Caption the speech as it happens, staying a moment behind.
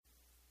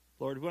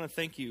Lord, we want to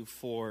thank you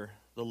for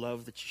the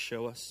love that you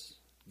show us,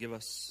 give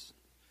us,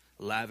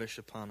 lavish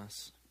upon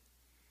us.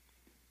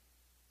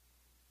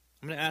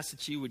 I'm going to ask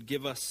that you would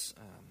give us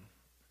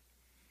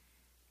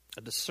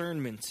a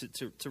discernment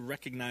to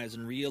recognize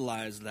and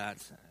realize that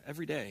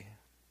every day,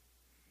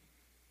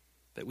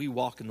 that we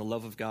walk in the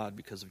love of God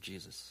because of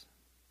Jesus.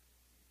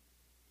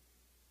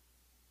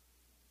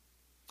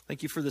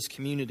 Thank you for this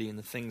community and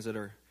the things that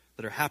are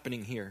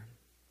happening here.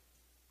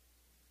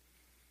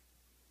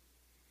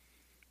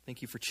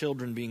 Thank you for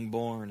children being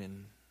born,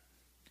 and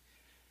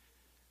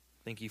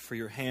thank you for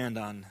your hand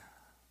on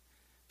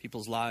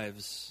people's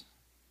lives.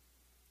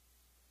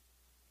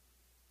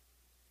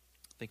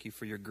 Thank you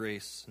for your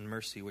grace and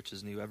mercy, which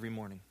is new every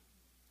morning.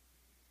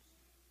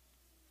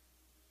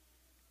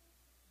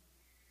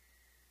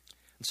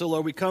 And so,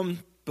 Lord, we come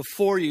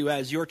before you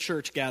as your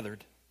church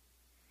gathered.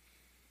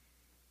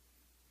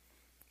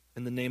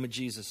 In the name of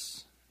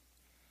Jesus.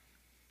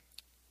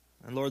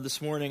 And Lord,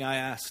 this morning I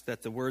ask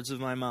that the words of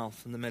my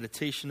mouth and the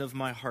meditation of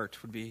my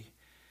heart would be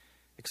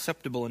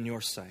acceptable in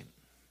your sight,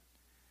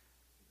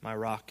 my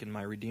rock and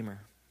my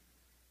redeemer.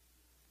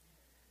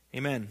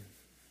 Amen.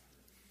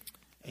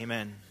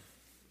 Amen.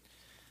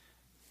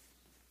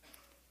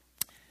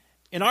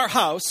 In our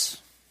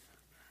house,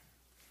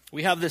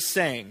 we have this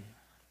saying.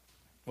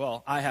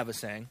 Well, I have a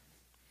saying.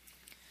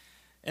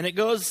 And it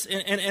goes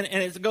and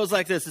it goes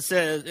like this.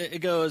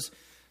 It goes,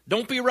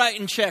 don't be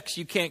writing checks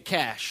you can't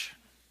cash.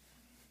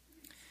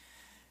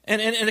 And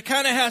it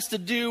kind of has to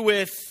do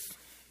with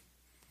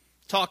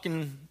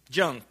talking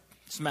junk,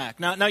 smack.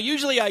 Now,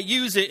 usually I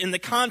use it in the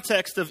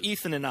context of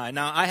Ethan and I.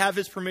 Now, I have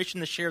his permission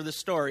to share this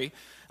story.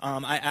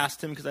 I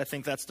asked him because I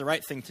think that's the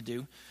right thing to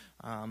do.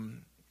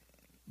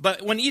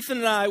 But when Ethan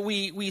and I,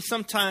 we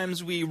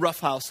sometimes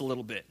roughhouse a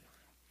little bit.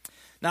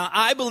 Now,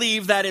 I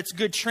believe that it's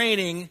good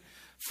training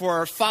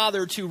for a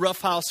father to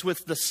roughhouse with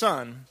the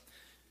son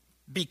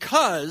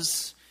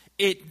because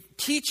it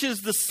teaches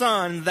the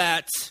son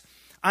that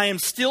I am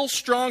still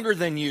stronger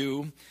than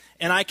you,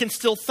 and I can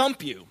still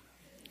thump you.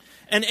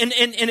 And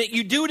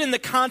you do it in the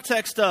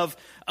context of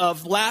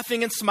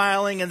laughing and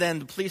smiling, and then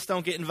the police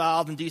don't get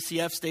involved, and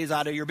DCF stays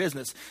out of your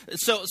business.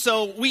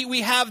 So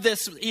we have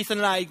this, Ethan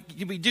and I,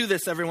 we do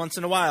this every once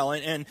in a while,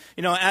 and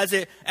you know, as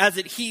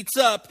it heats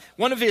up,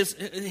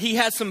 he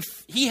has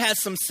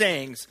some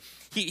sayings.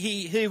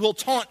 He will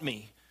taunt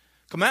me.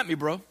 Come at me,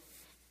 bro.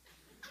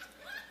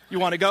 You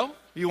want to go?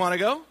 You want to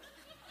go?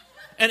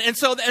 And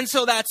so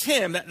that's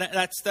him.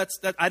 That's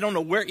I don't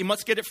know where he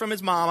must get it from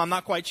his mom. I'm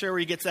not quite sure where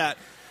he gets that.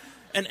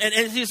 And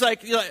he's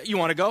like, you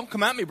want to go?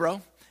 Come at me,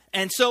 bro.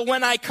 And so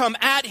when I come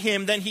at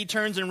him, then he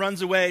turns and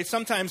runs away,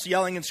 sometimes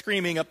yelling and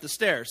screaming up the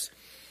stairs.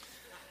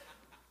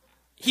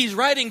 He's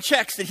writing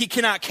checks that he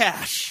cannot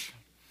cash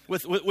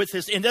with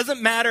his. It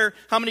doesn't matter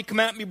how many come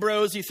at me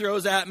bros he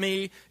throws at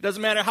me. It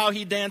doesn't matter how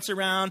he dances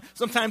around.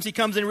 Sometimes he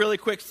comes in really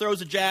quick,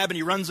 throws a jab, and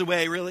he runs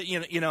away. Really,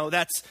 you know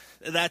that's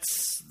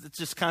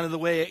just kind of the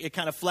way it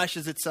kind of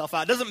fleshes itself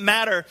out. It doesn't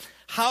matter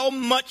how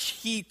much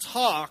he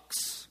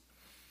talks.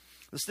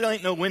 There still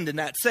ain't no wind in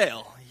that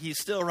sail. He's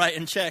still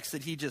writing checks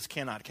that he just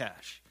cannot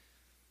cash.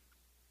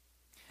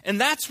 And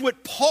that's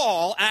what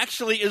Paul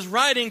actually is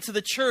writing to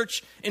the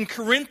church in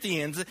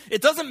Corinthians.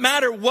 It doesn't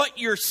matter what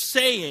you're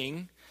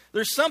saying.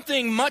 There's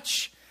something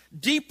much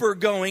deeper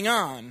going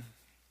on.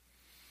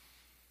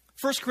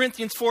 1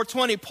 Corinthians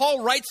 4:20,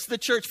 Paul writes to the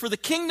church, for the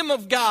kingdom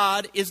of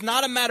God is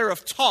not a matter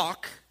of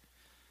talk,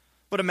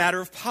 but a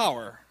matter of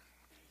power.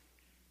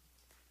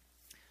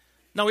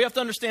 Now we have to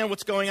understand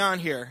what's going on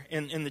here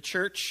in the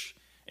church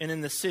and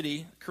in the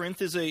city. Corinth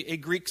is a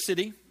Greek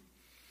city,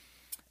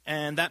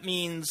 and that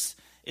means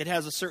it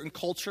has a certain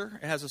culture.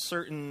 It has a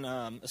certain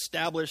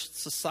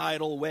established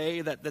societal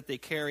way that they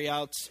carry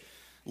out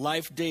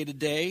life day to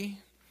day.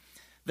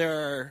 There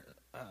are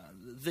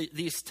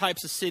these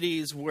types of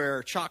cities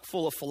were chock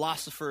full of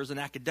philosophers and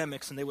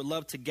academics, and they would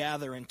love to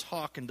gather and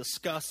talk and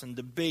discuss and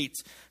debate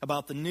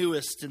about the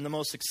newest and the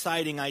most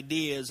exciting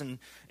ideas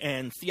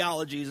and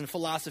theologies and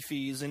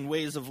philosophies and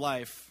ways of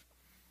life.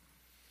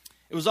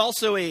 It was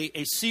also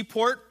a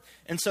seaport,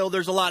 and so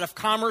there's a lot of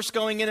commerce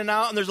going in and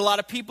out, and there's a lot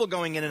of people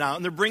going in and out,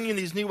 and they're bringing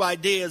these new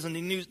ideas and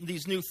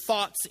these new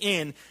thoughts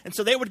in. And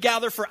so they would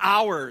gather for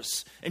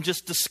hours and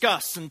just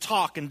discuss and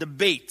talk and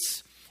debate.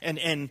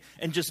 And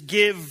just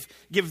give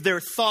their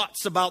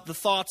thoughts about the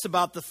thoughts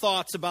about the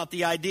thoughts about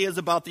the ideas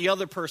about the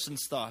other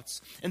person's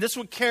thoughts. And this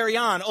would carry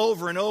on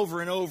over and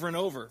over and over and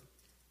over.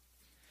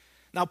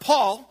 Now,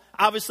 Paul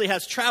obviously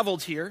has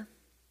traveled here,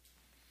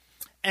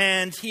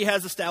 and he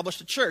has established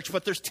a church,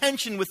 but there's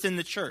tension within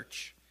the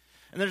church.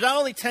 And there's not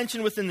only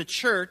tension within the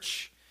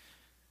church,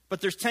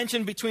 but there's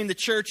tension between the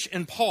church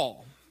and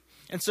Paul.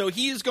 And so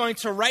he is going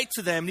to write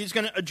to them, and he's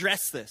going to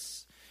address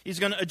this. He's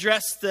going to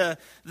address the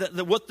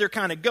what they're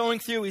kind of going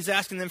through. He's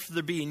asking them for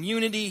there being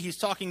unity. He's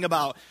talking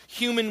about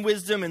human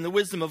wisdom and the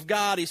wisdom of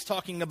God. He's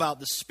talking about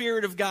the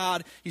Spirit of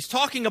God. He's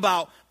talking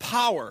about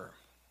power.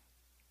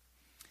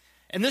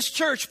 And this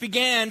church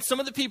some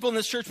of the people in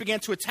this church began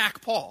to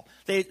attack Paul.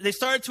 They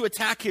started to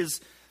attack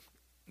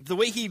the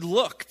way he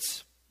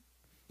looked.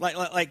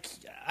 Like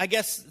I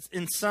guess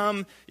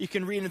you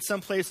can read in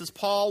some places,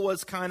 Paul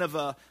was kind of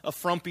a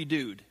frumpy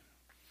dude.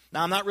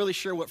 Now, I'm not really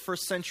sure what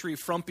first century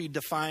frumpy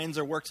defines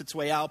or works its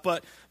way out,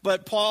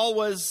 but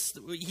Paul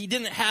he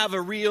didn't have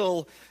a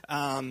real,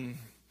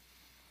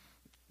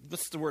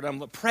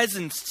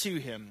 presence to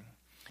him.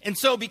 And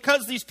so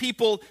because these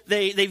people,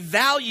 they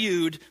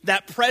valued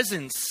that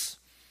presence,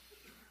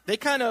 they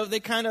kind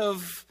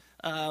of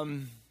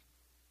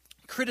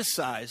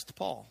criticized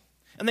Paul.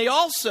 And they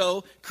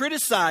also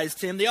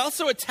criticized him. They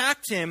also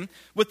attacked him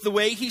with the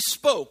way he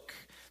spoke.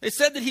 They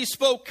said that he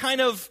spoke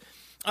kind of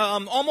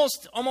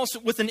almost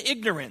with an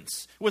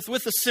ignorance, with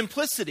a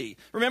simplicity.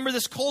 Remember,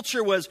 this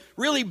culture was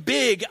really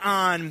big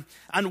on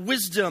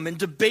wisdom and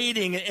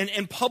debating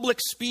and public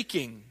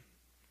speaking.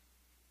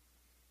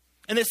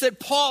 And they said,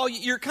 Paul,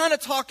 you're kind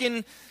of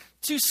talking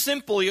too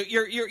simple.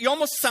 You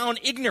almost sound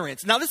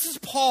ignorant. Now, this is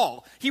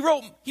Paul. He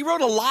wrote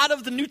a lot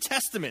of the New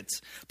Testament.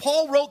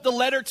 Paul wrote the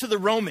letter to the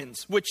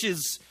Romans, which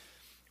is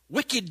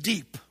wicked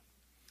deep.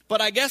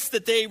 But I guess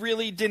that they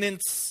really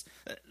didn't,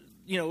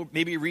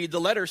 maybe read the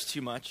letters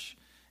too much.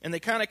 And they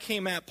kind of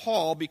came at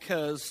Paul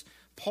because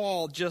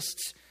Paul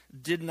just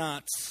did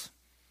not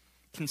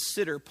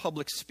consider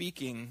public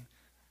speaking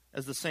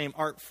as the same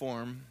art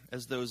form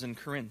as those in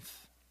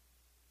Corinth.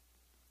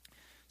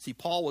 See,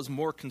 Paul was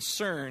more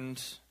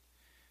concerned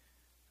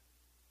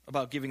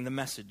about giving the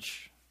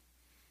message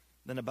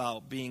than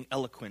about being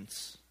eloquent.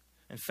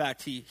 In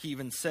fact, he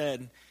even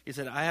said,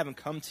 I haven't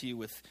come to you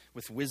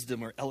with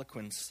wisdom or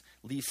eloquence,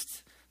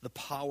 lest the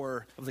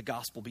power of the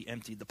gospel be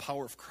emptied, the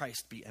power of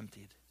Christ be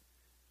emptied.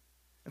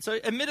 And so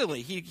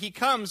admittedly, he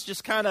comes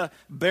just kind of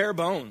bare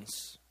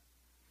bones.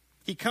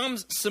 He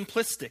comes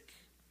simplistic.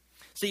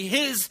 See,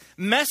 his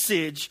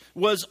message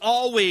was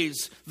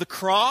always the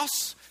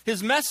cross.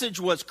 His message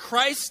was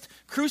Christ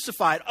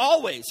crucified,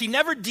 always. He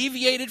never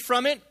deviated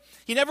from it.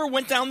 He never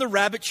went down the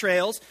rabbit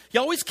trails. He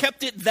always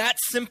kept it that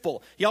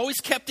simple. He always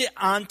kept it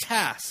on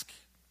task.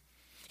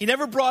 He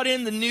never brought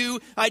in the new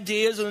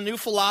ideas or the new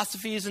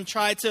philosophies and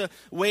tried to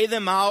weigh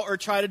them out or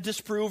try to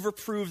disprove or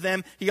prove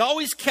them. He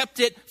always kept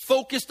it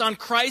focused on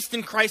Christ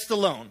and Christ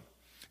alone.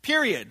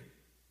 Period.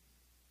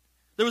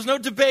 There was no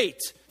debate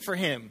for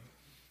him.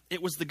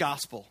 It was the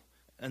gospel,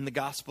 and the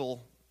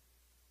gospel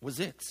was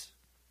it.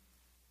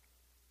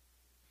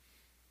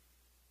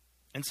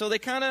 And so they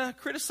kind of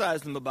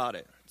criticized him about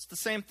it. It's the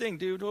same thing,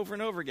 dude, over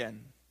and over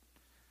again.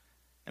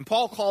 And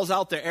Paul calls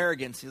out their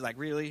arrogance. He's like,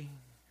 really?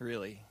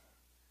 Really?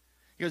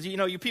 He goes,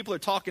 you people are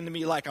talking to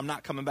me like I'm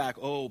not coming back.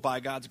 Oh, by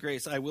God's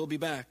grace, I will be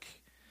back.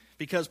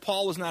 Because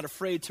Paul was not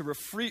afraid to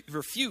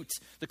refute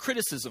the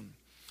criticism.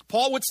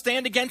 Paul would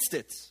stand against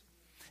it.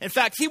 In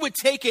fact, he would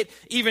take it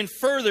even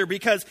further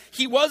because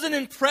he wasn't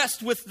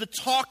impressed with the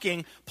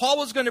talking. Paul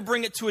was going to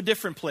bring it to a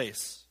different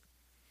place.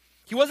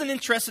 He wasn't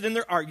interested in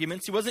their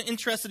arguments. He wasn't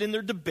interested in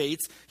their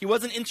debates. He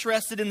wasn't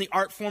interested in the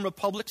art form of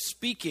public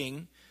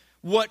speaking.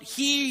 What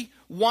he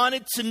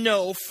wanted to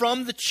know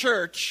from the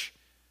church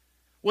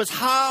was,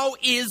 how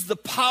is the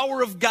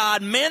power of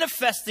God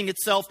manifesting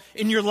itself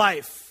in your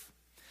life?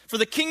 For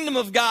the kingdom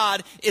of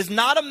God is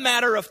not a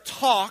matter of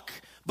talk,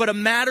 but a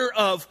matter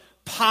of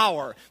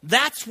power.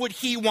 That's what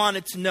he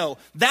wanted to know.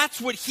 That's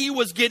what he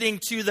was getting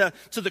to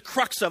the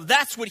crux of.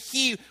 That's what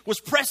he was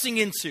pressing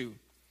into.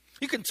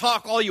 You can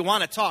talk all you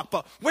want to talk,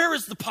 but where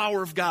is the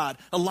power of God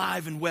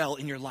alive and well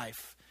in your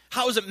life?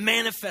 How is it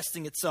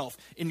manifesting itself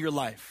in your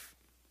life?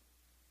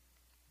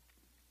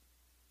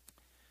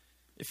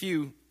 If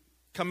you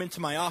come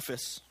into my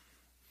office,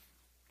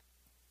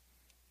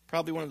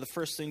 probably one of the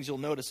first things you'll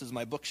notice is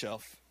my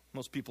bookshelf.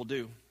 Most people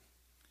do.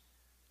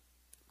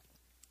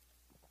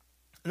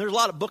 And there's a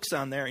lot of books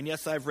on there, and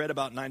yes, I've read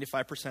about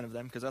 95% of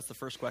them, because that's the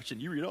first question.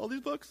 You read all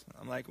these books?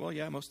 I'm like, well,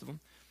 yeah, most of them.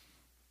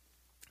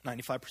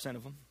 95%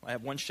 of them. I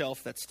have one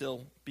shelf that's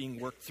still being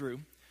worked through.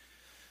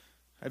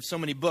 I have so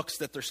many books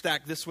that they're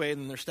stacked this way, and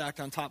then they're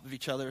stacked on top of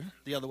each other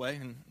the other way.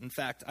 And in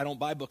fact, I don't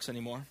buy books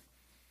anymore.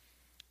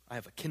 I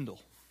have a Kindle.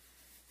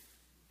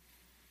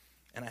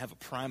 And I have a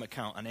Prime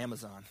account on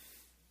Amazon.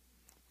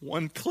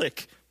 One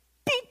click,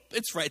 boop,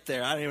 it's right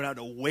there. I don't even have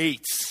to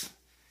wait.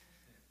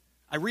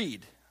 I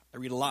read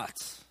a lot.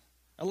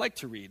 I like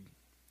to read.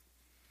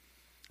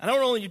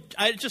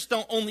 I just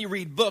don't only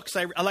read books.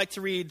 I like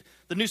to read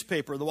the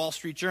newspaper, the Wall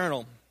Street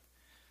Journal.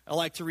 I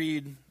like to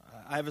read,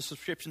 I have a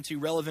subscription to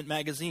Relevant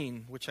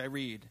Magazine, which I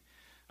read.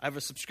 I have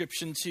a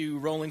subscription to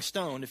Rolling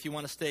Stone. If you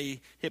want to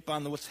stay hip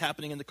on what's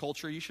happening in the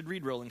culture, you should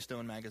read Rolling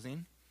Stone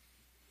magazine.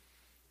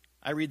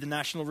 I read the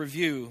National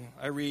Review.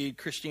 I read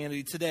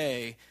Christianity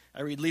Today.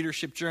 I read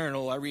Leadership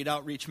Journal. I read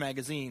Outreach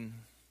Magazine.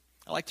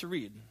 I like to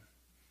read.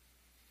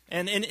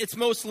 And it's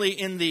mostly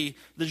in the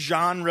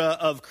genre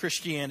of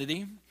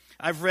Christianity.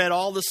 I've read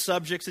all the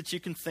subjects that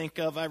you can think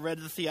of. I've read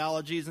the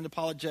theologies and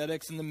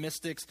apologetics and the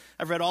mystics.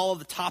 I've read all of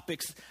the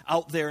topics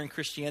out there in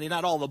Christianity.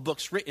 Not all the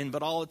books written,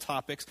 but all the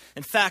topics.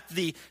 In fact,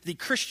 the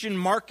Christian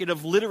market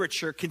of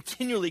literature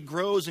continually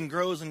grows and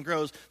grows and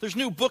grows. There's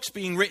new books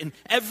being written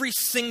every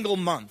single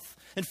month.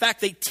 In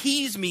fact, they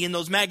tease me in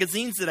those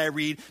magazines that I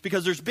read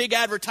because there's big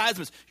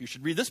advertisements. You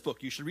should read this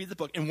book. You should read the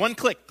book. And one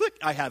click,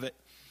 I have it.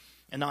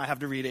 And now I have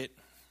to read it.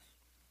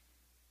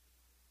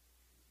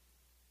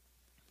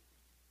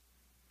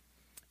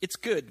 It's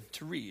good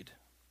to read.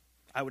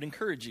 I would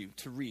encourage you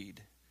to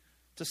read,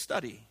 to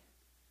study,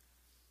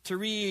 to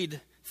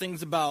read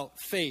things about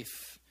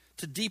faith,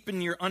 to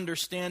deepen your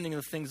understanding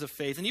of things of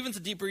faith, and even to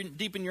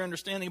deepen your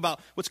understanding about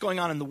what's going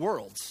on in the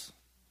world.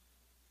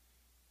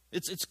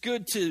 It's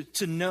good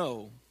to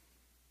know,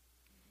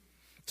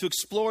 to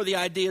explore the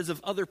ideas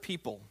of other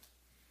people,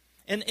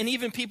 and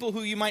even people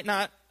who you might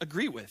not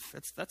agree with.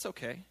 That's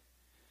okay.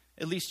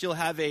 At least you'll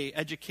have a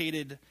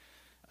education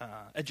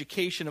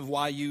of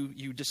why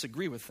you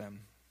disagree with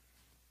them.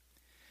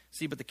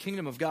 See, but the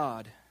kingdom of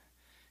God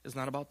is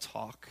not about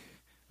talk.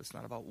 It's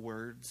not about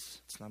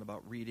words. It's not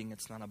about reading.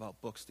 It's not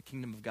about books. The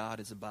kingdom of God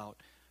is about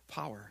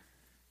power.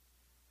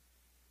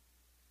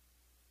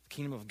 The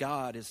kingdom of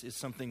God is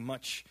something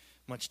much,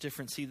 much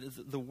different. See,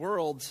 the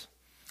world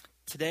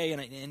today,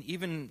 and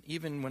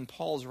even when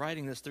Paul's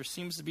writing this, there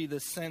seems to be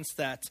this sense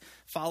that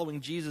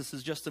following Jesus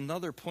is just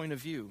another point of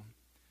view,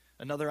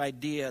 another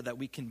idea that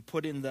we can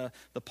put in the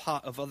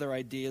pot of other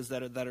ideas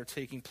that are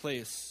taking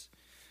place.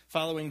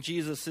 Following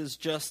Jesus is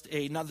just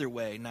another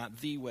way, not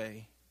the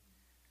way.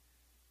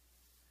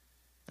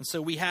 And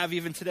so we have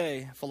even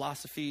today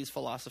philosophies,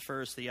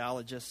 philosophers,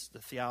 theologists,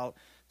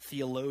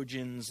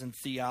 theologians and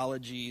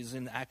theologies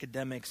and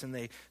academics, and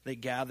they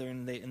gather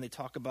and they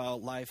talk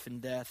about life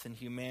and death and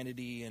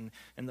humanity and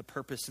the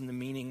purpose and the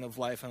meaning of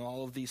life and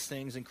all of these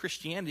things. And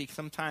Christianity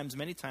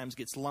many times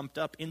gets lumped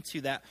up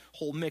into that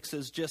whole mix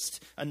as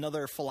just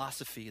another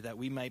philosophy that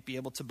we might be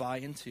able to buy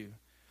into.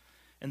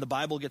 And the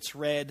Bible gets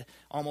read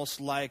almost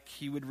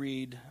like you would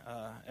read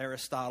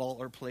Aristotle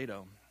or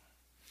Plato.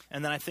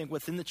 And then I think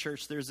within the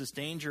church, there's this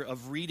danger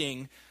of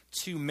reading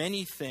too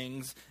many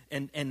things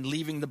and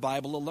leaving the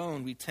Bible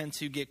alone. We tend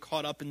to get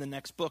caught up in the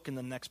next book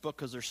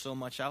because there's so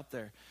much out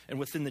there. And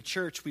within the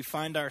church, we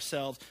find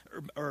ourselves,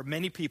 or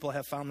many people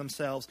have found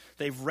themselves,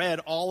 they've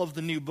read all of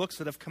the new books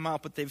that have come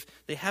out, but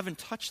they haven't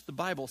touched the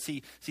Bible.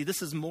 See,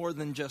 this is more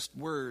than just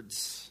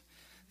words.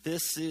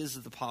 This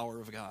is the power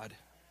of God.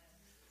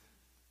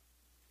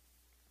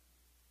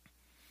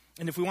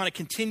 And if we want to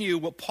continue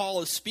what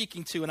Paul is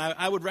speaking to, and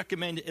I would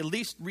recommend at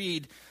least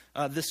read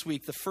this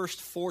week the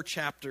first 4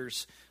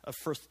 chapters of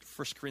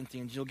First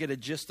Corinthians. You'll get a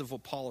gist of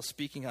what Paul is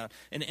speaking on.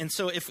 And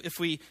so if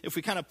we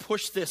kind of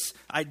push this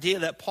idea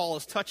that Paul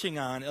is touching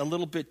on a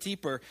little bit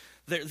deeper,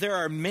 there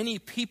are many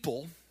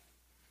people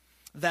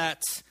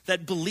that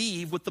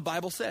believe what the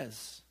Bible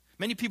says.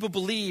 Many people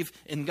believe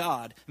in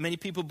God. Many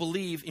people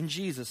believe in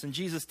Jesus. And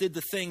Jesus did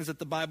the things that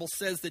the Bible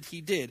says that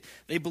he did.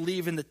 They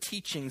believe in the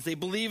teachings. They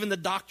believe in the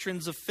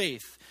doctrines of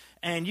faith.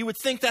 And you would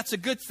think that's a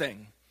good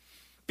thing,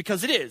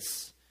 because it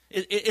is.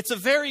 It's a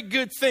very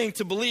good thing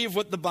to believe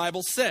what the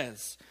Bible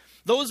says.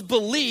 Those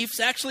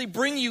beliefs actually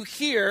bring you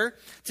here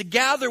to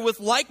gather with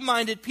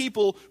like-minded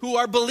people who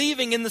are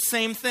believing in the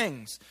same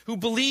things, who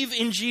believe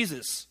in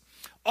Jesus.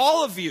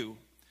 All of you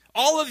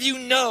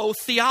know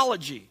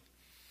theology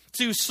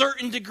to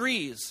certain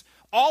degrees.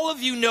 All of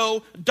you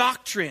know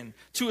doctrine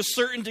to a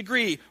certain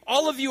degree.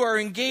 All of you are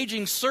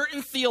engaging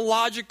certain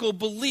theological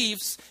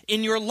beliefs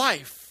in your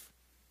life.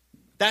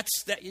 That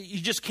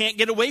you just can't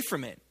get away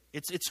from it.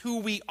 It's who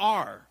we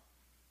are.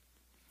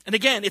 And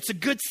again, it's a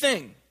good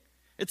thing.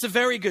 It's a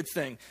very good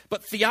thing.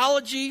 But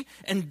theology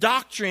and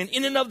doctrine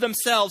in and of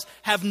themselves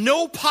have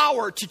no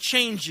power to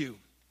change you.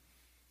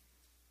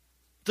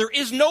 There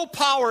is no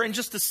power in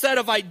just a set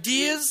of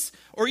ideas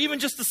or even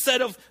just a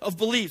set of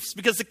beliefs,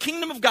 because the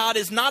kingdom of God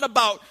is not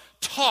about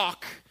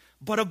talk,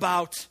 but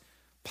about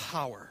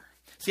power.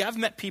 See, I've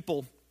met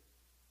people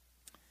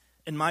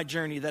in my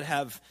journey that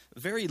have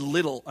very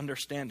little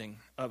understanding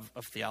of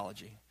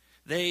theology.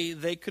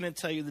 They couldn't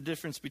tell you the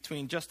difference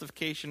between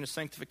justification or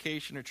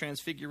sanctification or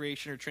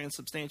transfiguration or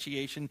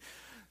transubstantiation.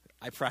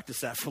 I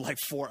practiced that for like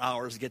 4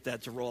 hours to get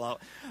that to roll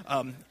out.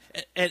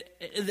 And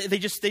they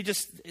just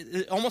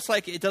almost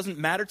like it doesn't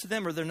matter to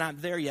them, or they're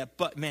not there yet.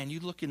 But man, you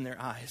look in their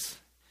eyes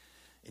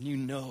and you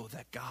know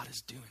that God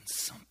is doing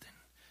something.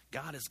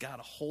 God has got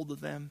a hold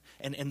of them,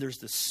 and there's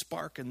this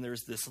spark and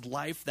there's this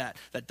life that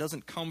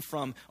doesn't come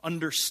from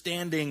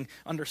understanding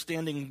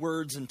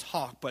words and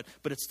talk, but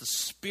it's the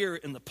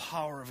Spirit and the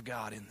power of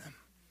God in them.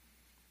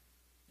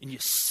 And you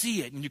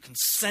see it and you can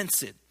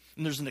sense it,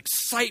 and there's an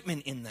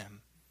excitement in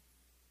them.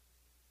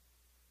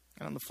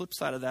 And on the flip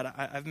side of that,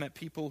 I've met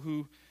people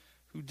who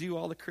do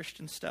all the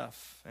Christian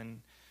stuff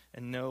and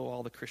know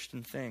all the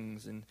Christian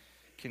things and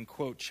can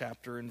quote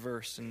chapter and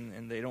verse,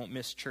 and they don't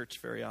miss church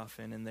very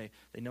often, and they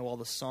know all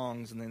the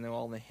songs and they know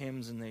all the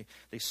hymns, and they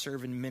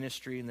serve in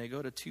ministry, and they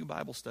go to 2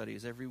 Bible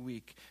studies every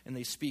week, and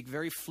they speak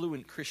very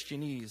fluent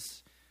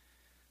Christianese.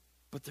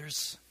 But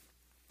there's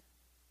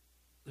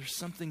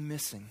something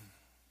missing.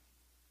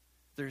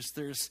 There's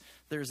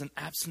an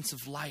absence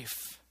of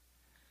life.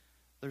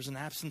 There's an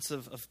absence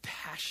of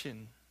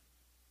passion.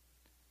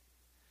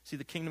 See,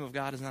 the kingdom of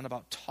God is not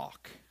about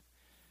talk.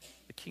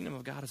 The kingdom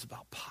of God is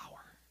about power.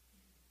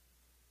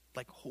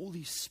 like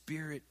Holy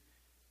Spirit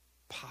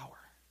power.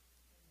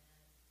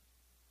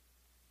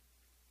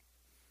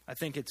 I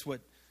think it's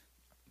what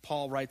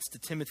Paul writes to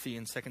Timothy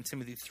in 2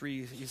 Timothy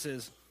 3. He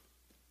says,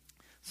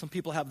 some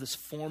people have this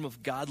form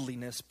of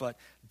godliness, but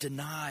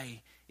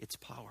deny its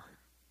power.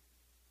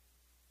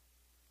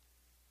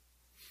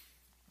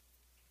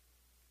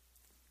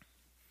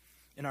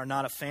 In our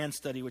Not a Fan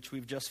study, which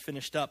we've just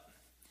finished up,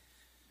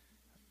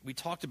 we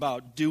talked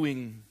about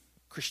doing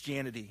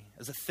Christianity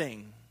as a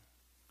thing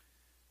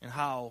and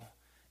how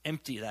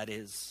empty that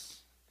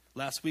is.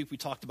 Last week we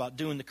talked about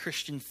doing the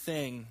Christian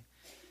thing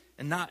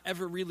and not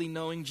ever really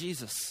knowing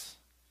Jesus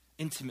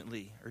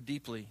intimately or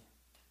deeply.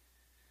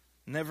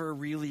 Never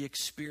really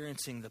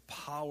experiencing the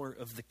power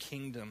of the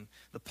kingdom,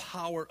 the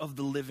power of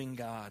the living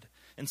God.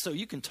 And so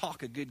you can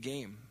talk a good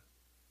game.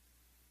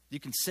 You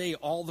can say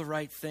all the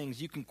right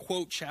things. You can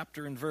quote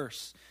chapter and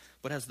verse.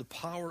 But has the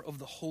power of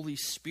the Holy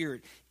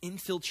Spirit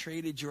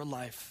infiltrated your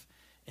life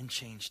and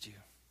changed you?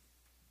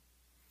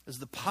 Has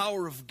the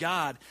power of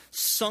God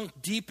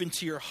sunk deep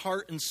into your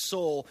heart and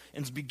soul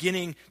and is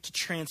beginning to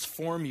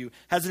transform you?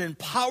 Has it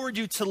empowered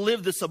you to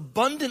live this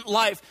abundant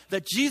life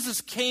that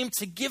Jesus came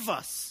to give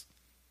us?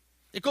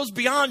 It goes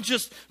beyond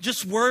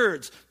just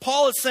words.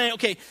 Paul is saying,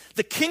 okay,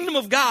 the kingdom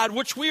of God,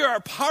 which we are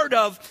a part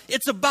of,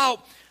 it's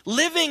about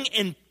living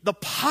in the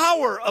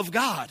power of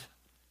God.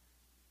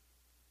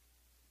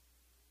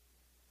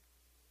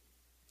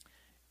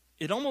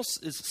 It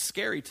almost is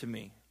scary to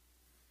me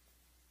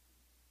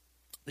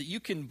that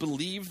you can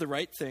believe the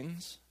right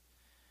things.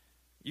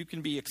 You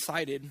can be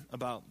excited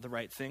about the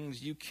right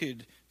things. You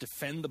could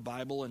defend the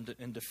Bible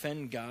and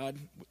defend God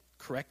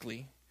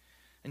correctly.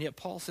 And yet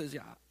Paul says,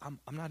 yeah, I'm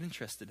not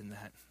interested in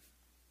that.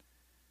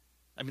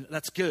 I mean,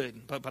 that's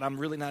good, but I'm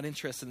really not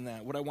interested in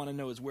that. What I want to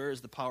know is, where is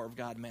the power of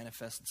God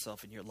manifest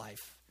itself in your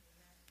life?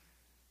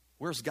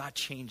 Where's God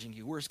changing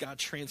you? Where's God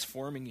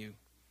transforming you?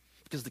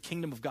 Because the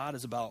kingdom of God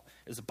is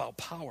about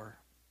power.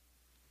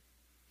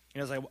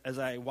 You know, as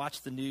I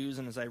watch the news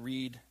and as I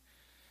read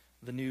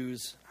the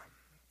news,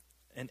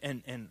 and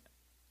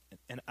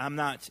I'm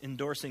not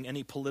endorsing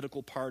any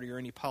political party or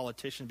any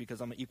politician because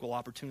I'm an equal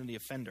opportunity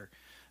offender.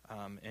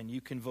 And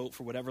you can vote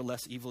for whatever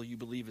less evil you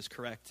believe is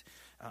correct.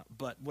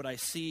 But what I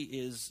see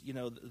is, you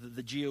know,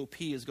 the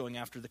GOP is going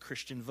after the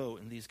Christian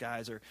vote. And these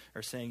guys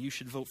are saying, you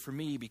should vote for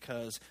me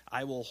because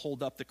I will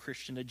hold up the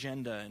Christian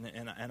agenda.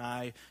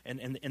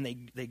 And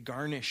they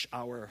garnish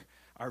our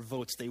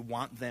votes. They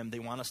want them. They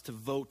want us to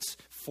vote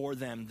for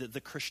them,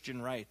 the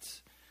Christian right.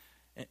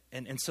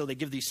 And so they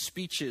give these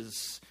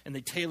speeches, and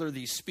they tailor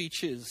these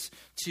speeches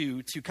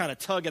to kind of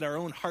tug at our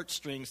own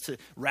heartstrings to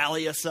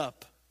rally us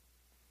up.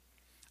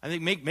 I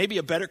think maybe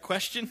a better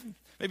question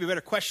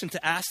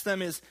to ask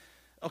them is,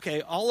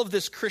 okay, all of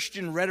this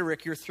Christian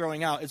rhetoric you're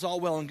throwing out is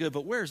all well and good,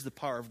 but where's the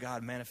power of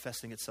God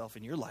manifesting itself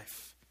in your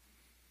life?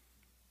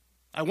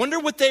 I wonder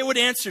what they would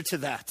answer to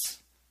that.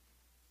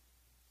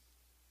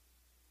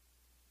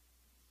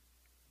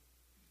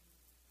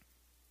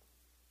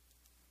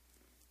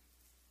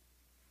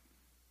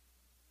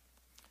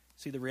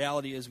 See, the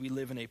reality is we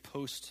live in a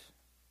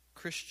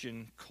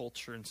post-Christian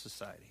culture and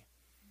society.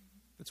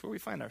 That's where we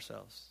find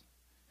ourselves.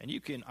 And you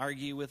can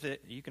argue with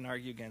it, you can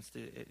argue against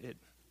it. It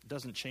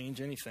doesn't change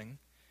anything.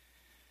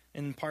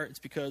 In part, it's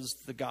because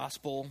the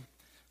gospel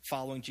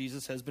following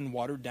Jesus has been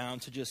watered down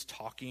to just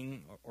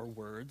talking or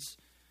words.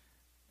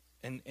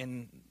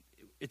 And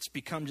it's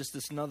become just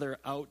this another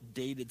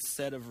outdated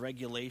set of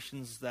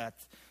regulations that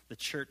the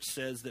church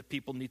says that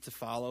people need to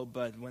follow,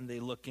 but when they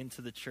look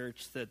into the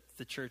church, that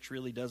the church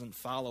really doesn't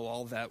follow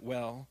all that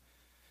well.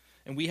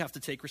 And we have to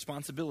take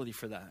responsibility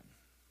for that.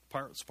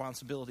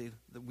 Responsibility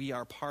that we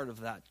are part of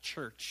that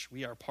church.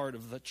 We are part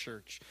of the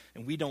church.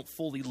 And we don't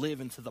fully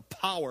live into the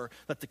power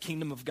that the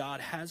kingdom of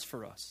God has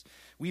for us.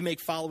 We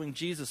make following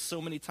Jesus so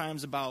many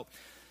times about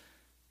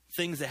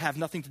things that have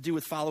nothing to do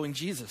with following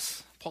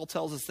Jesus. Paul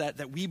tells us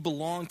that we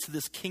belong to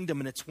this kingdom,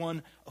 and it's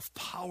one of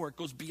power. It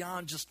goes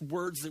beyond just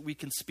words that we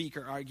can speak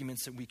or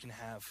arguments that we can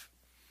have.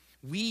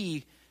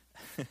 We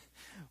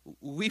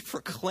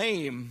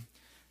proclaim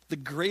the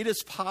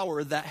greatest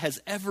power that has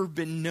ever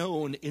been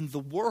known in the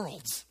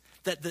world,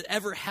 that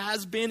ever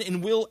has been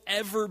and will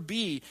ever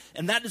be.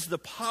 And that is the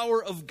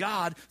power of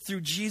God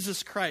through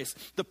Jesus Christ.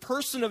 The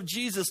person of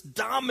Jesus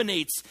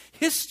dominates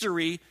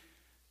history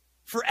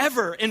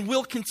forever and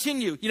will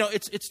continue. You know,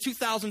 it's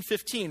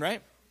 2015,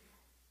 right?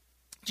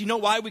 Do you know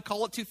why we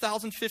call it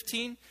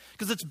 2015?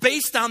 Because it's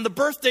based on the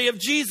birthday of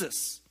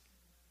Jesus.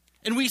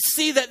 And we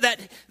see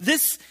that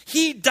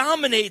he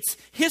dominates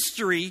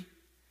history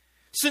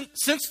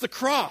since the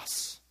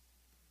cross.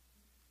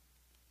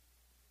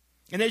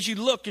 And as you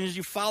look and as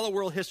you follow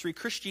world history,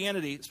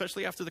 Christianity,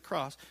 especially after the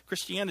cross,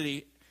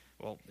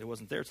 well, it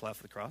wasn't there till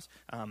after the cross.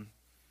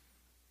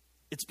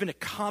 It's been a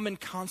common,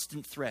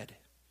 constant thread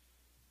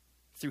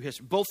through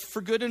history, both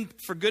for good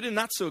and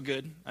not so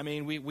good. I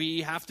mean,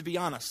 we have to be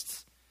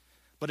honest,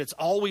 but it's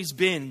always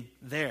been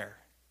there.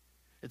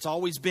 It's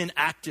always been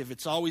active.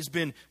 It's always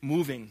been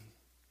moving.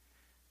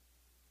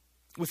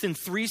 Within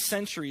 3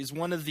 centuries,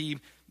 one of the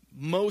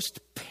most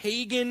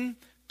pagan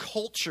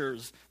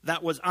cultures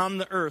that was on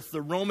the earth,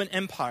 the Roman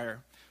Empire,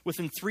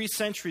 within 3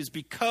 centuries,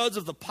 because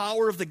of the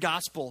power of the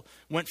gospel,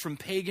 went from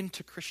pagan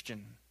to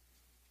Christian.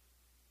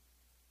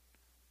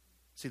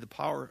 See, the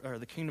power, or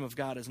the kingdom of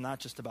God is not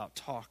just about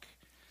talk,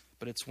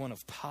 but it's one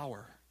of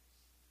power.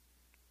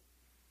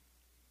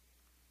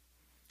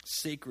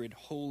 Sacred,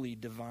 holy,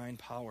 divine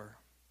power.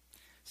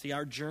 See,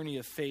 our journey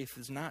of faith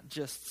is not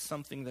just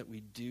something that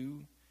we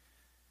do.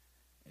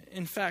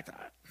 In fact,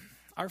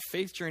 our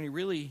faith journey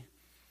really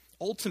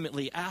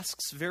ultimately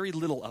asks very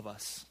little of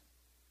us.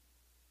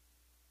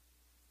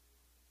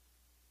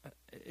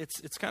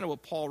 It's kind of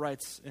what Paul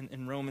writes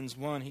in Romans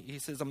 1. He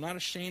says, I'm not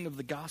ashamed of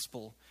the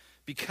gospel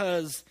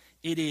because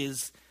it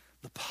is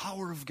the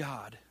power of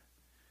God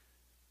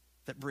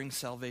that brings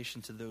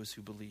salvation to those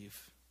who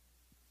believe.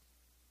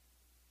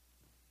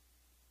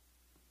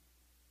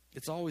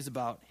 It's always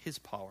about his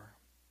power.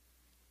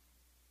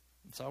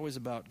 It's always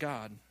about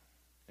God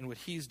and what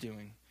he's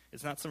doing.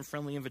 It's not some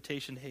friendly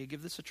invitation, hey,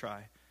 give this a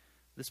try.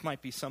 This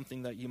might be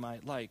something that you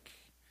might like.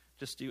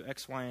 Just do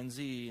X, Y, and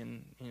Z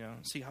and,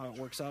 see how it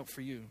works out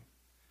for you.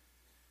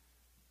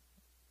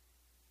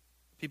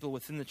 People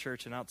within the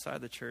church and outside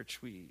the church,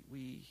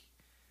 we've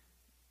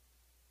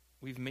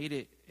made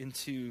it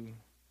into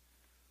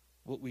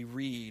what we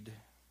read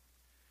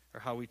or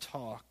how we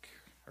talk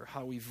or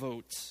how we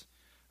vote,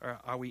 or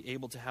are we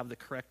able to have the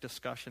correct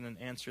discussion and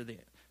answer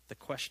the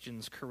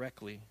questions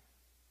correctly?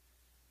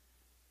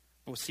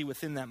 Well, see,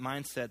 within that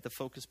mindset, the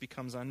focus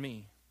becomes on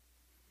me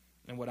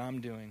and what I'm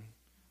doing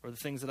or the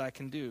things that I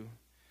can do.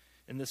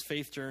 And this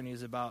faith journey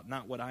is about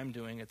not what I'm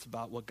doing, it's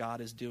about what God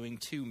is doing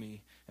to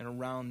me and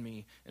around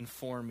me and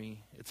for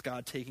me. It's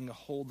God taking a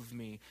hold of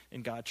me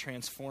and God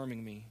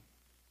transforming me.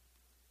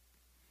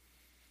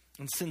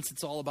 And since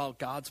it's all about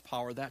God's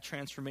power, that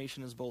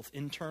transformation is both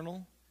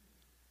internal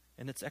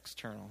and it's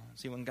external.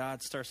 See, when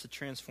God starts to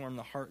transform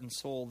the heart and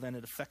soul, then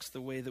it affects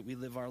the way that we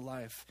live our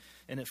life.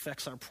 And it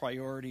affects our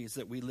priorities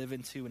that we live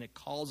into. And it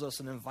calls us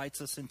and invites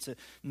us into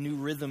new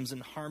rhythms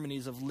and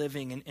harmonies of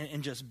living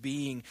and just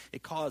being.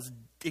 It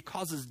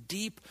causes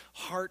deep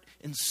heart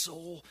and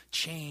soul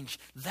change.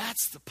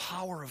 That's the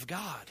power of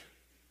God.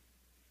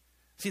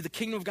 See, the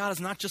kingdom of God is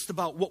not just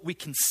about what we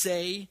can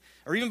say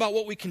or even about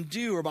what we can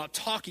do or about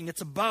talking.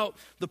 It's about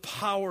the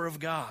power of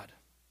God.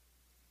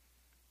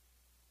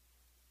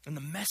 And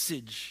the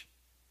message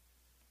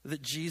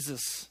that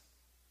Jesus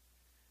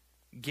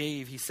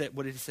gave, he said,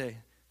 what did he say?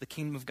 The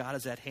kingdom of God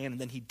is at hand,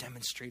 and then he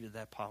demonstrated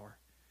that power.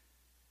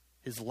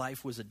 His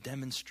life was a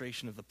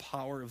demonstration of the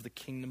power of the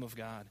kingdom of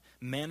God,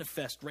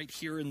 manifest right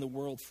here in the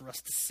world for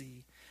us to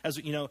see. As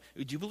do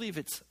you believe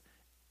it's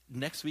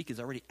next week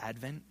is already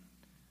Advent?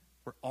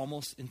 We're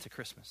almost into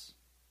Christmas.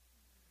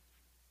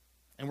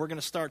 And we're going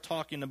to start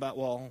talking about,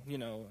 I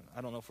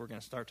don't know if we're going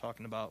to start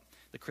talking about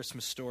the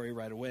Christmas story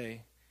right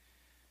away.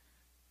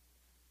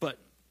 But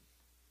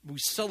we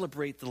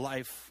celebrate the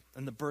life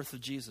and the birth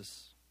of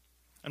Jesus.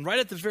 And right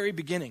at the very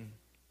beginning,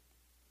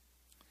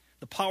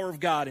 the power of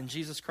God in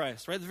Jesus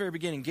Christ, right at the very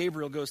beginning,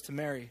 Gabriel goes to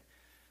Mary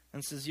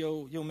and says,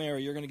 yo,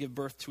 Mary, you're going to give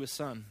birth to a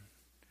son.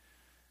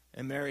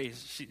 And Mary,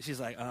 she's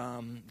like,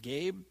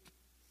 Gabe,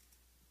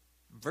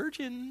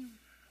 virgin.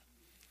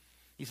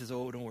 He says,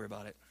 oh, don't worry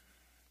about it.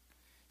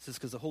 He says,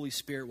 because the Holy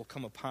Spirit will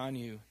come upon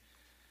you,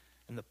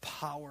 and the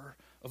power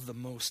of the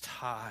Most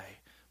High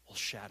will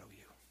shadow you.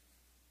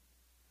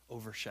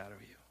 Overshadow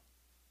you.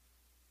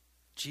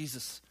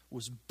 Jesus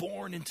was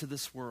born into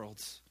this world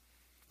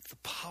with the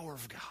power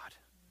of God.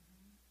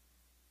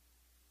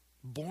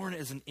 Born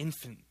as an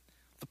infant,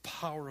 the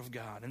power of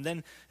God. And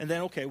then,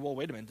 okay, well,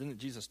 wait a minute, didn't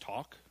Jesus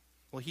talk?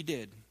 Well, he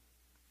did.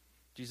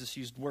 Jesus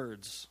used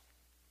words.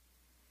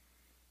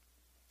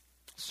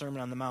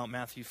 Sermon on the Mount,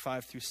 Matthew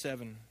 5-7.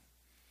 What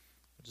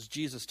does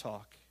Jesus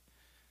talk?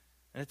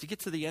 And if you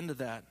get to the end of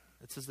that,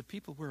 it says the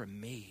people were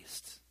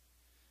amazed.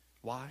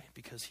 Why?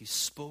 Because he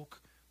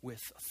spoke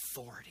with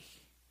authority.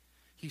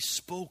 He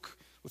spoke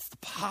with the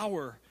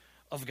power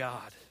of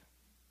God.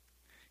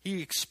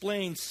 He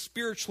explained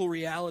spiritual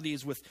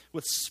realities with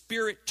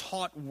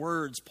spirit-taught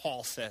words,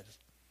 Paul said.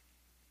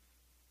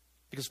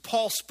 Because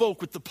Paul spoke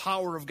with the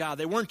power of God.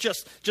 They weren't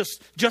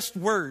just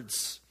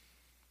words.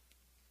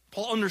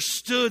 Paul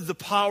understood the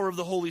power of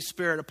the Holy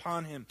Spirit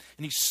upon him,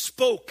 and he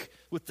spoke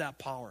with that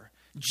power.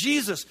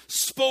 Jesus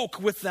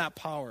spoke with that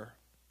power.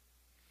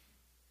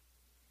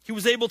 He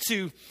was able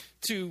to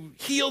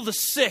heal the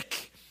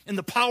sick in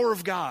the power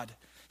of God.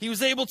 He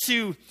was able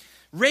to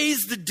raise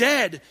the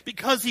dead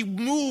because he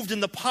moved in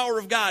the power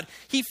of God.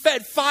 He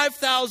fed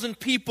 5,000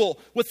 people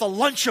with a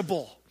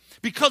Lunchable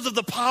because of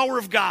the power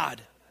of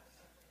God.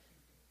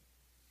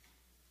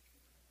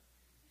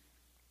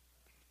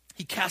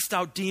 He cast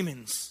out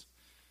demons.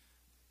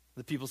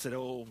 The people said,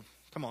 oh,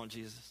 come on,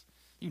 Jesus.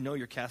 You know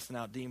you're casting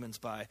out demons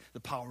by the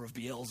power of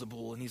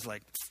Beelzebul. And he's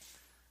like,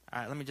 all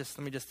right, let me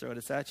just throw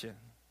this at you.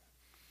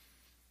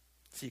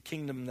 See, a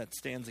kingdom that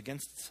stands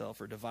against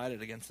itself or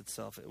divided against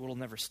itself, it will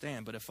never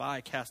stand. But if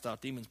I cast out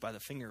demons by the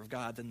finger of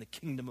God, then the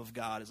kingdom of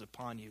God is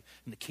upon you.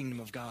 And the kingdom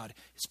of God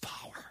is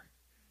power.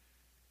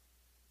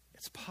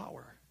 It's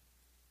power.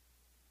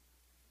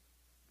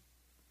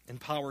 In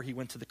power, he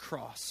went to the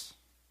cross.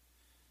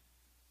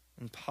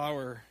 In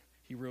power,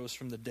 he rose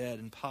from the dead.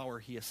 In power,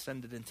 he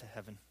ascended into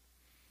heaven.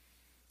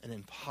 And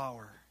in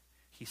power,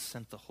 he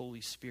sent the Holy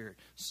Spirit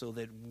so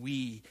that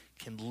we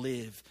can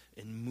live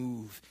and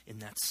move in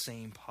that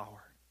same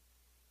power.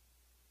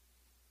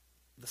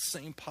 The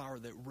same power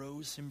that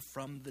rose him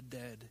from the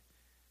dead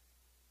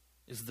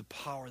is the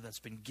power that's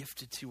been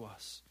gifted to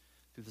us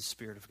through the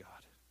Spirit of God.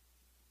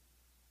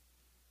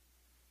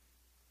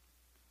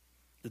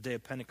 The day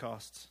of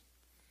Pentecost,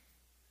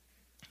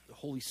 the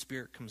Holy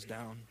Spirit comes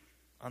down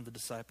on the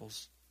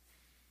disciples.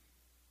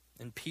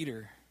 And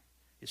Peter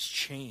is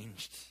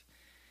changed.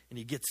 And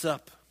he gets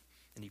up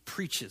and he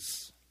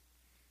preaches.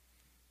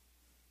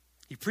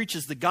 He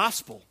preaches the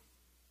gospel.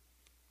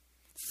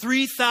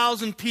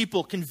 3,000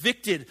 people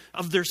convicted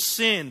of their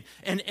sin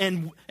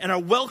and are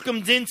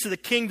welcomed into the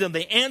kingdom.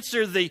 They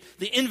answer the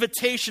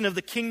invitation of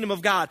the kingdom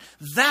of God.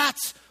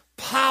 That's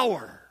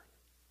power.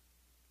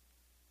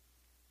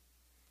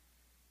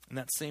 And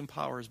that same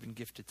power has been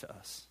gifted to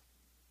us.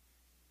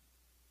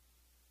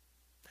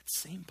 That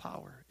same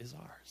power is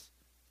ours.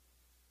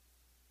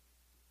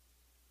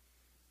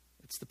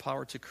 It's the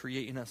power to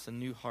create in us a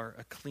new heart,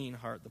 a clean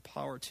heart. The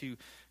power to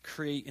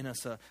create in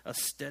us a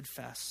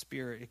steadfast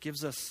spirit. It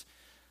gives us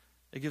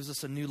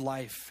a new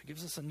life. It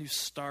gives us a new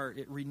start.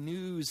 It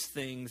renews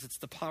things. It's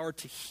the power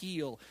to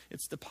heal.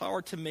 It's the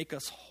power to make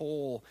us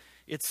whole.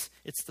 It's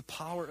the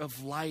power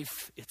of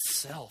life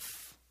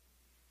itself.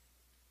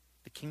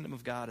 The kingdom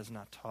of God is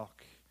not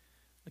talk.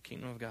 The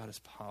kingdom of God is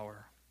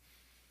power.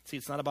 See,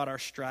 it's not about our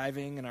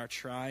striving and our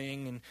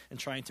trying and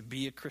trying to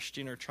be a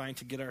Christian or trying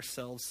to get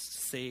ourselves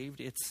saved.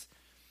 It's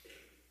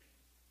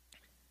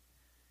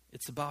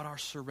about our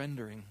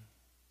surrendering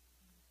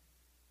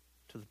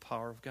to the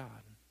power of God.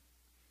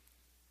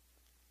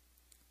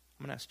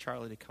 I'm going to ask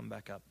Charlie to come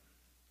back up.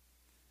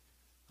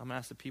 I'm going to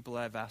ask the people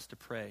I've asked to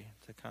pray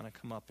to kind of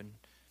come up and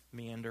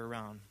meander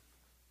around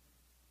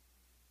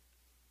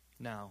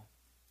now.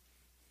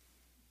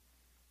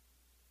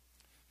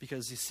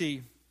 Because you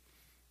see,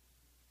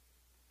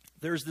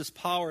 there's this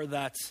power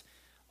that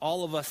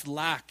all of us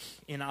lack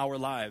in our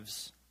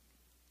lives.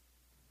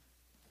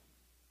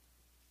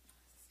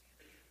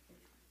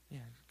 Yeah,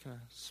 kind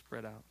of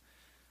spread out.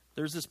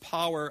 There's this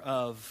power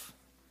of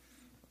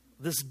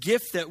this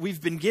gift that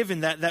we've been given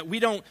that we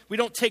don't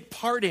take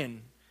part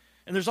in.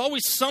 And there's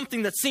always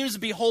something that seems to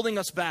be holding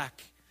us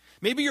back.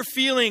 Maybe you're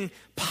feeling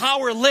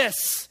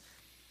powerless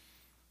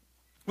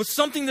with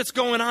something that's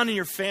going on in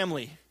your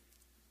family.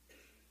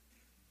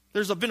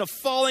 There's been a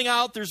falling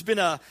out. There's been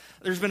a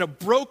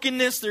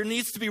brokenness. There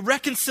needs to be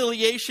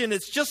reconciliation.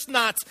 It's just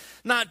not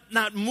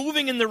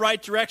moving in the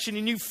right direction,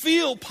 and you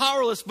feel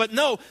powerless. But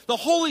no, the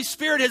Holy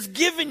Spirit has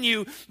given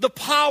you the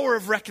power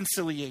of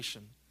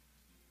reconciliation.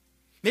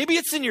 Maybe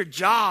it's in your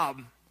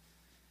job,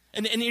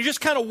 and you're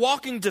just kind of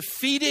walking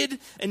defeated,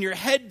 and your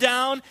head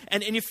down,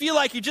 and you feel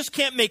like you just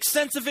can't make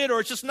sense of it, or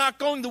it's just not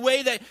going the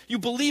way that you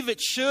believe it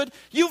should.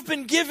 You've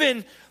been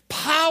given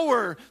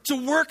power to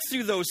work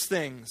through those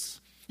things.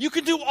 You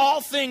can do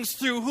all things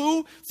through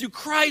who? Through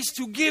Christ,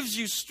 who gives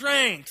you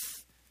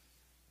strength.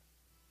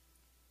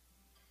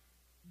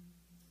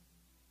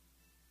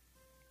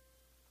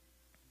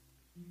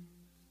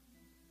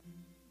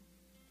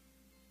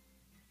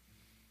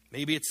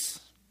 Maybe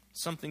it's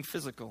something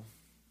physical.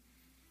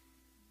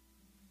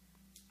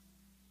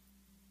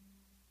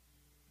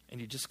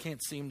 And you just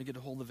can't seem to get a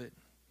hold of it.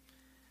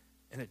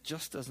 And it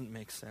just doesn't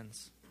make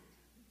sense.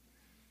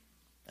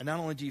 And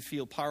not only do you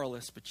feel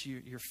powerless, but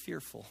you're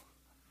fearful.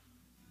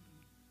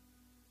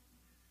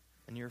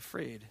 And you're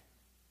afraid.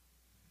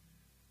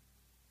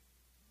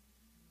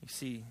 You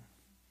see,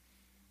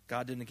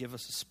 God didn't give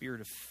us a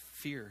spirit of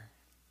fear,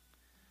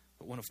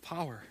 but one of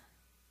power.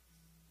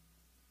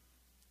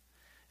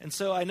 And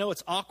so I know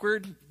it's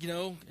awkward,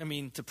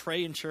 to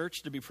pray in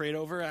church, to be prayed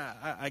over.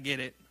 I get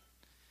it.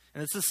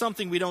 And this is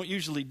something we don't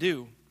usually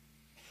do.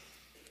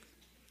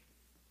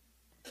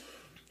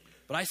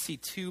 But I see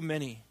too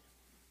many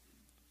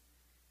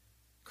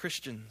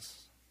Christians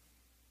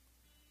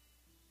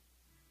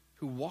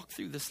who walk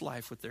through this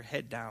life with their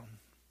head down,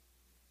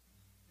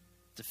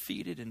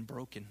 defeated and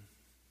broken.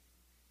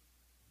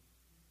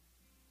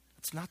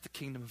 It's not the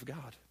kingdom of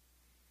God.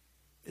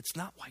 It's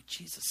not why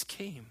Jesus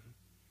came.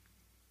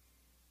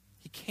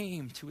 He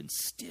came to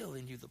instill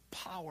in you the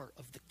power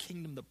of the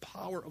kingdom, the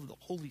power of the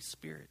Holy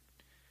Spirit.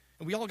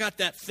 And we all got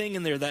that thing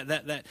in there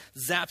that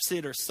zaps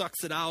it or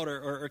sucks it out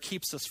or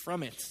keeps us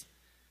from it.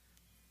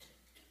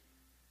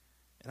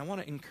 And I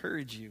want to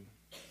encourage you.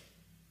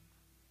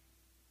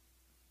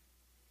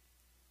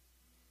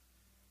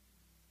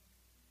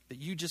 That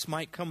you just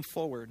might come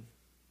forward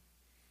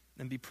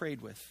and be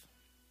prayed with.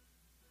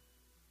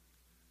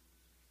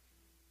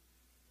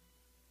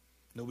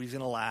 Nobody's going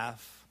to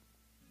laugh.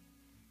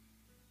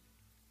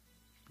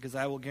 Because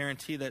I will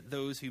guarantee that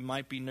those who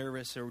might be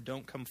nervous or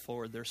don't come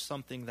forward, there's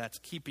something that's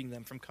keeping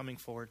them from coming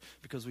forward,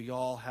 because we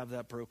all have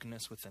that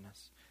brokenness within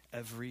us.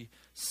 Every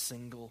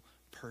single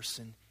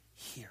person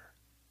here.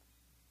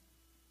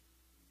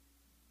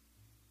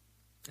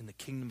 And the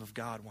kingdom of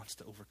God wants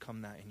to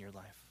overcome that in your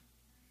life.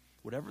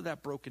 whatever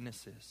that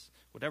brokenness is,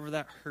 whatever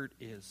that hurt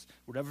is,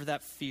 whatever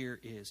that fear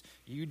is,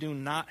 you do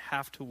not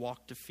have to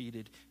walk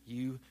defeated.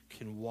 You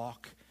can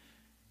walk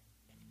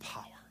in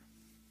power.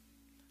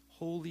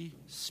 Holy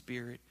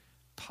Spirit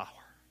power.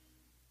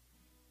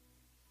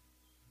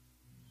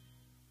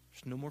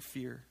 There's no more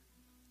fear.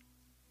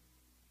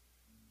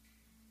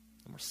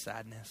 No more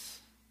sadness.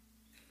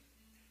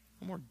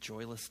 No more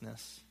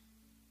joylessness.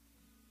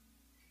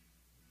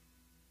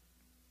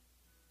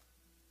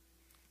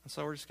 And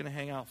so we're just going to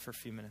hang out for a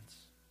few minutes.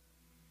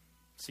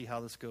 See how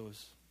this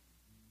goes.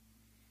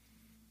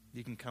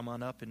 You can come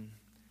on up and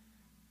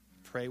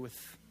pray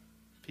with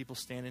people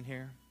standing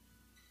here.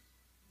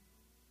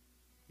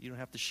 You don't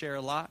have to share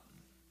a lot.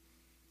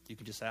 You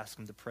can just ask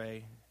them to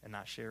pray and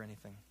not share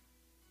anything.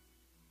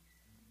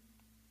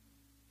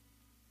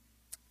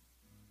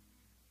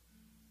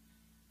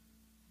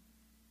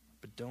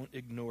 But don't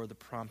ignore the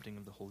prompting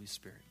of the Holy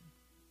Spirit.